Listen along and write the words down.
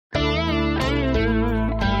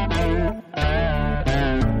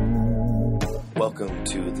Welcome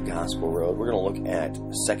to the Gospel Road. We're going to look at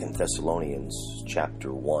II Thessalonians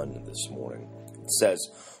chapter 1 this morning. It says,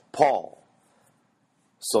 Paul,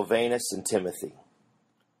 Silvanus, and Timothy,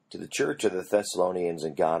 to the church of the Thessalonians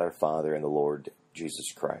and God our Father and the Lord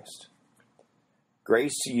Jesus Christ.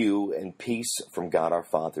 Grace to you and peace from God our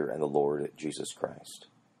Father and the Lord Jesus Christ.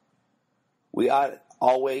 We ought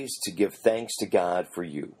always to give thanks to God for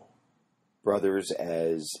you, brothers,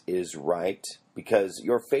 as is right, because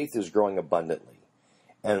your faith is growing abundantly,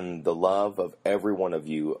 and the love of every one of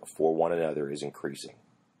you for one another is increasing.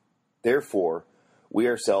 Therefore, we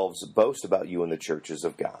ourselves boast about you in the churches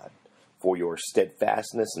of God, for your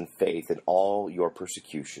steadfastness and faith in all your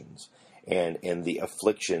persecutions, and in the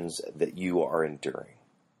afflictions that you are enduring.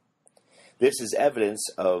 This is evidence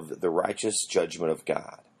of the righteous judgment of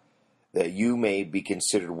God, that you may be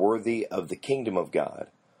considered worthy of the kingdom of God,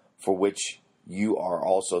 for which you are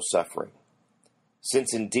also suffering.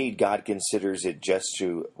 Since indeed God considers it just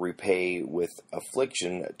to repay with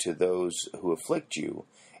affliction to those who afflict you,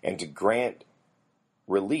 and to grant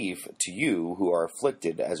relief to you who are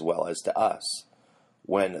afflicted as well as to us,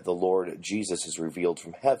 when the Lord Jesus is revealed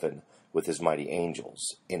from heaven with his mighty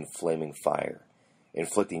angels in flaming fire,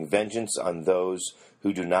 inflicting vengeance on those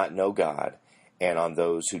who do not know God, and on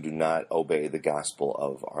those who do not obey the gospel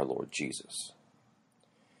of our Lord Jesus.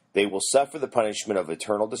 They will suffer the punishment of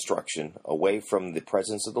eternal destruction away from the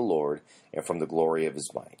presence of the Lord and from the glory of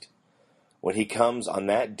his might, when he comes on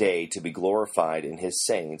that day to be glorified in his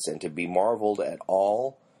saints and to be marveled at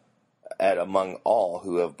among all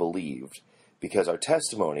who have believed, because our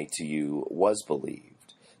testimony to you was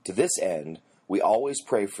believed. To this end, we always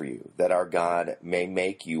pray for you, that our God may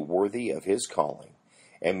make you worthy of his calling,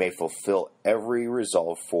 and may fulfill every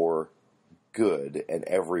resolve for good and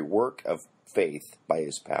every work of faith by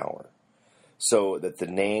his power, so that the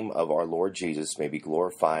name of our Lord Jesus may be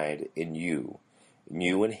glorified in you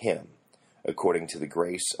and him, according to the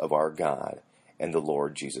grace of our God and the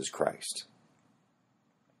Lord Jesus Christ.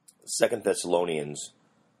 2 Thessalonians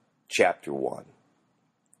chapter 1.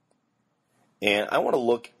 And I want to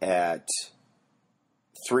look at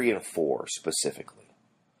 3 and 4 specifically.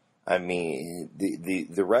 I mean,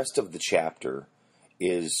 the rest of the chapter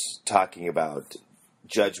is talking about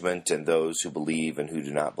judgment and those who believe and who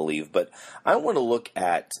do not believe. But I want to look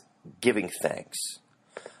at giving thanks.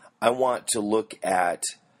 I want to look at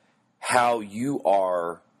how you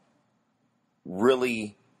are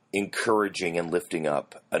really encouraging and lifting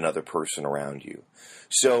up another person around you.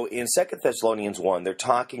 So in 2 Thessalonians 1, they're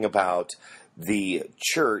talking about the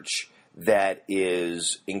church that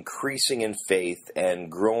is increasing in faith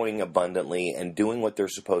and growing abundantly and doing what they're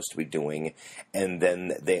supposed to be doing, and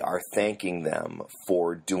then they are thanking them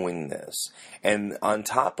for doing this. And on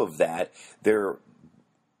top of that, they're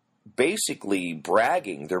basically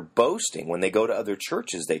bragging, they're boasting. When they go to other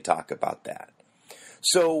churches, they talk about that.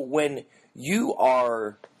 So when you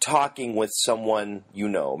are talking with someone you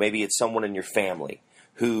know, maybe it's someone in your family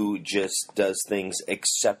who just does things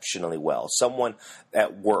exceptionally well, someone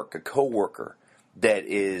at work, a coworker that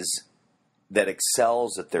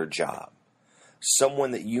excels at their job,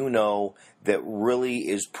 someone that you know that really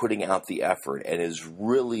is putting out the effort and is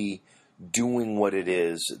really doing what it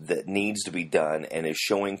is that needs to be done and is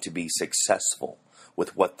showing to be successful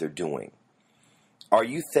with what they're doing. Are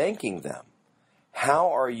you thanking them?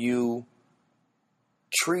 How are you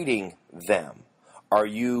treating them? Are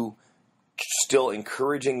you still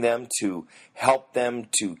encouraging them to help them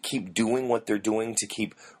to keep doing what they're doing, to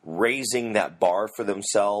keep raising that bar for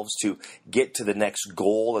themselves, to get to the next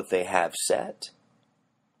goal that they have set?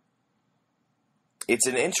 It's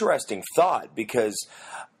an interesting thought, because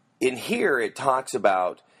in here it talks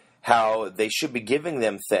about how they should be giving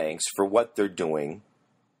them thanks for what they're doing.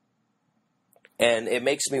 And it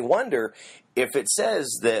makes me wonder, if it says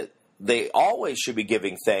that they always should be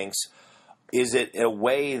giving thanks, is it in a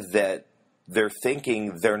way that they're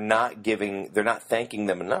thinking they're not thanking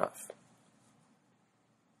them enough?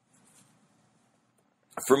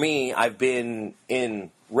 For me, I've been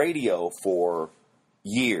in radio for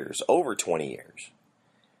years, over 20 years,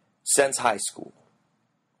 since high school.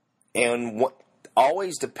 And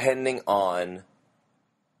always depending on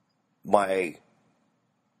my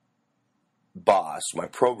boss, my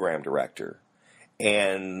program director.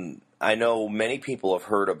 And I know many people have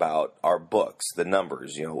heard about our books, the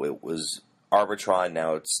numbers. You know, it was Arbitron,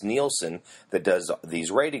 now it's Nielsen that does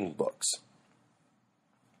these rating books.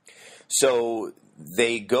 So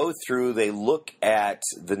they go through, they look at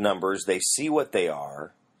the numbers, they see what they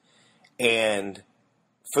are, and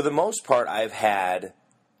for the most part, I've had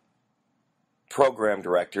program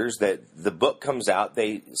directors that the book comes out,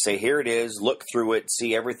 they say, here it is, look through it,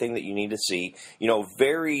 see everything that you need to see.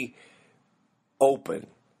 Very open,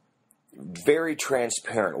 very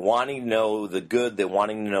transparent, wanting to know the good, they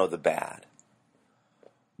wanting to know the bad.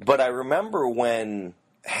 But I remember when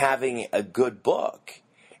having a good book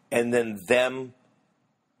and then them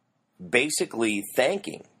basically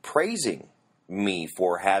praising me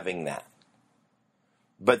for having that.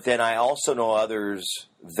 But then I also know others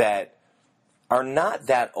that are not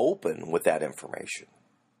that open with that information.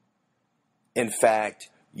 In fact,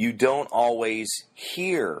 you don't always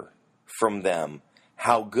hear from them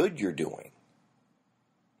how good you're doing.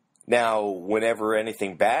 Now, whenever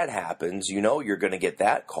anything bad happens, you're going to get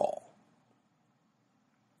that call.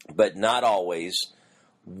 But not always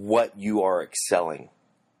what you are excelling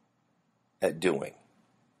at doing.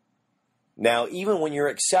 Now, even when you're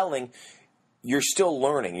excelling, you're still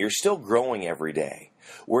learning. You're still growing every day.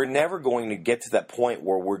 We're never going to get to that point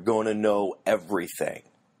where we're going to know everything.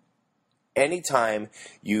 Anytime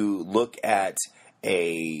you look at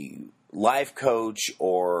a life coach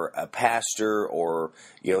or a pastor or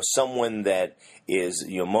someone that is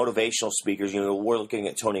motivational speakers, we're looking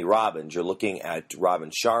at Tony Robbins, you're looking at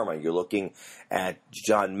Robin Sharma, you're looking at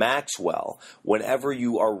John Maxwell. Whenever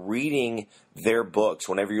you are reading their books,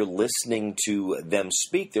 whenever you're listening to them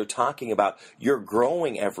speak, they're talking about you're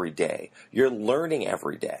growing every day, you're learning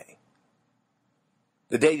every day.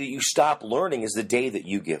 The day that you stop learning is the day that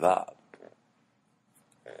you give up.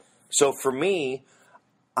 So for me,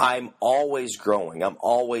 I'm always growing. I'm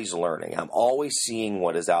always learning. I'm always seeing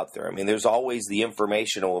what is out there. I mean, there's always the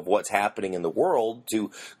information of what's happening in the world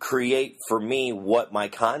to create for me what my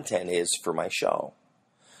content is for my show.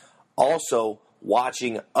 Also,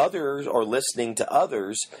 watching others or listening to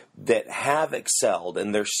others that have excelled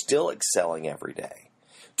and they're still excelling every day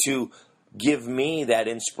to give me that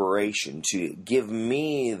inspiration, to give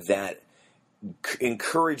me that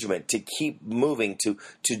encouragement to keep moving,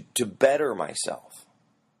 to better myself.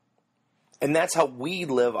 And that's how we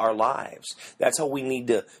live our lives. That's how we need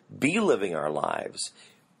to be living our lives,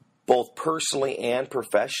 both personally and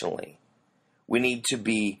professionally. We need to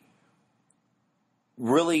be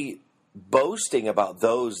really boasting about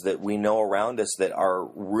those that we know around us that are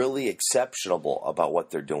really exceptional about what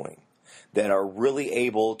they're doing, that are really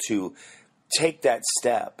able to take that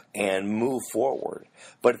step and move forward.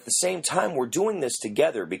 But at the same time, we're doing this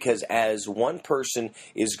together because as one person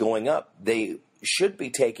is going up, they should be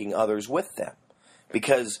taking others with them,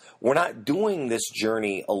 because we're not doing this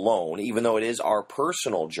journey alone, even though it is our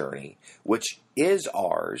personal journey, which is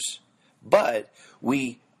ours, but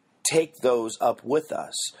we take those up with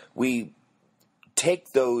us. We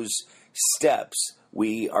take those steps.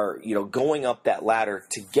 We are, going up that ladder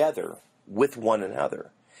together with one another,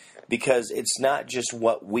 because it's not just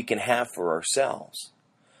what we can have for ourselves,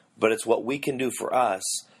 but it's what we can do for us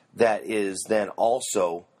that is then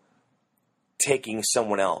also taking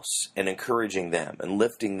someone else and encouraging them and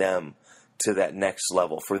lifting them to that next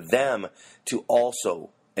level, for them to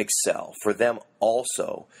also excel, for them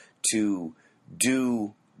also to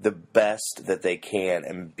do the best that they can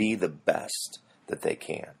and be the best that they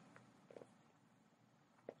can.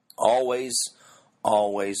 Always,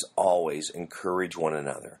 always, always encourage one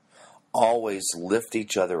another. Always lift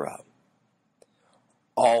each other up.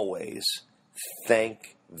 Always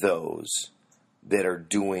thank those that are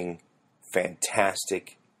doing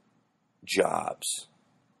fantastic jobs,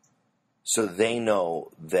 so they know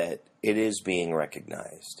that it is being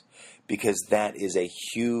recognized, because that is a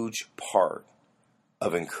huge part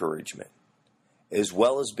of encouragement, as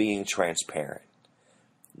well as being transparent,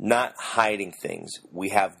 not hiding things.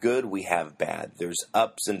 We have good, we have bad. There's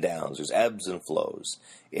ups and downs, there's ebbs and flows.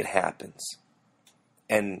 It happens.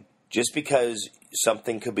 And just because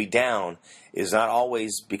something could be down is not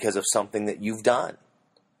always because of something that you've done.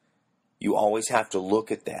 You always have to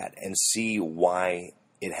look at that and see why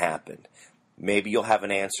it happened. Maybe you'll have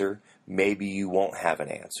an answer. Maybe you won't have an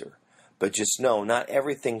answer. But just know, not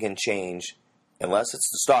everything can change unless it's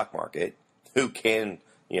the stock market, who can,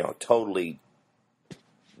 totally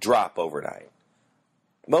drop overnight.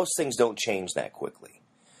 Most things don't change that quickly.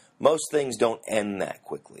 Most things don't end that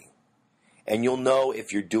quickly. And you'll know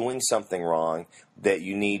if you're doing something wrong that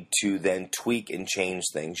you need to then tweak and change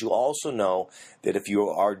things. You'll also know that if you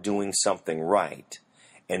are doing something right,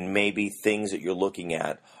 and maybe things that you're looking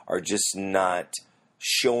at are just not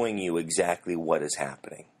showing you exactly what is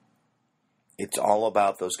happening. It's all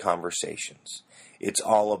about those conversations. It's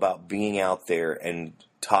all about being out there and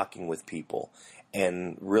talking with people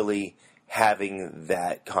and really having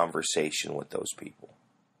that conversation with those people.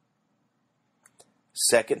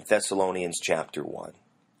 II Thessalonians chapter 1.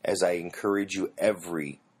 as I encourage you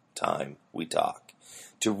every time we talk,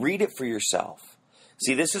 to read it for yourself.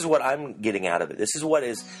 See, this is what I'm getting out of it. This is what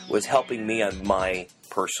was helping me on my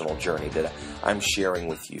personal journey that I'm sharing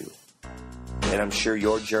with you. And I'm sure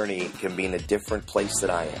your journey can be in a different place that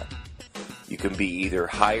I am. You can be either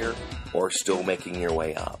higher or still making your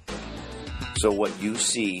way up. So what you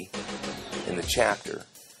see in the chapter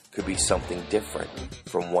could be something different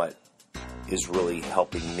from what is really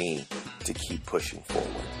helping me to keep pushing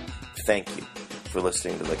forward. Thank you for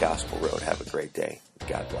listening to The Gospel Road. Have a great day.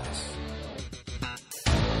 God bless.